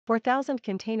4,000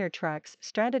 container trucks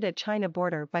stranded at China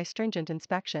border by stringent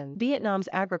inspection. Vietnam's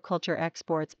agriculture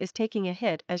exports is taking a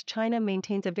hit as China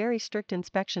maintains a very strict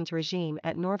inspections regime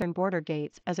at northern border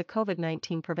gates as a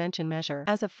COVID-19 prevention measure.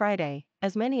 As of Friday,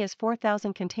 as many as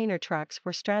 4,000 container trucks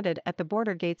were stranded at the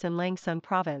border gates in Lang Son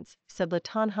Province, said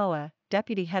Tan Hoa,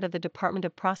 deputy head of the Department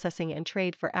of Processing and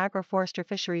Trade for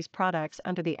Agro-Forestry-Fisheries products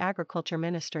under the Agriculture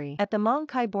Ministry. At the Mong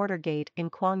Cai border gate in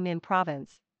Quang Ninh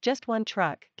Province, just one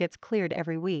truck gets cleared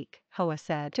every week, Hoa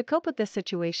said. To cope with this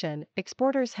situation,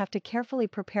 exporters have to carefully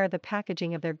prepare the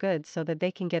packaging of their goods so that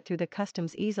they can get through the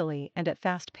customs easily and at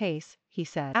fast pace, he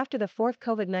said. After the fourth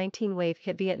COVID-19 wave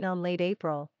hit Vietnam late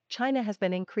April, China has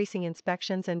been increasing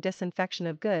inspections and disinfection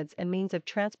of goods and means of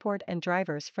transport and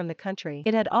drivers from the country.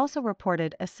 It had also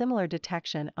reported a similar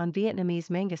detection on Vietnamese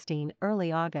mangosteen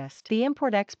early August. The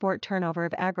import-export turnover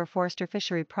of agro-forestry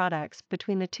fishery products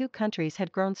between the two countries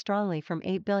had grown strongly from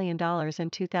 $8 billion in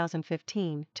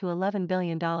 2015 to $11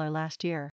 billion last year.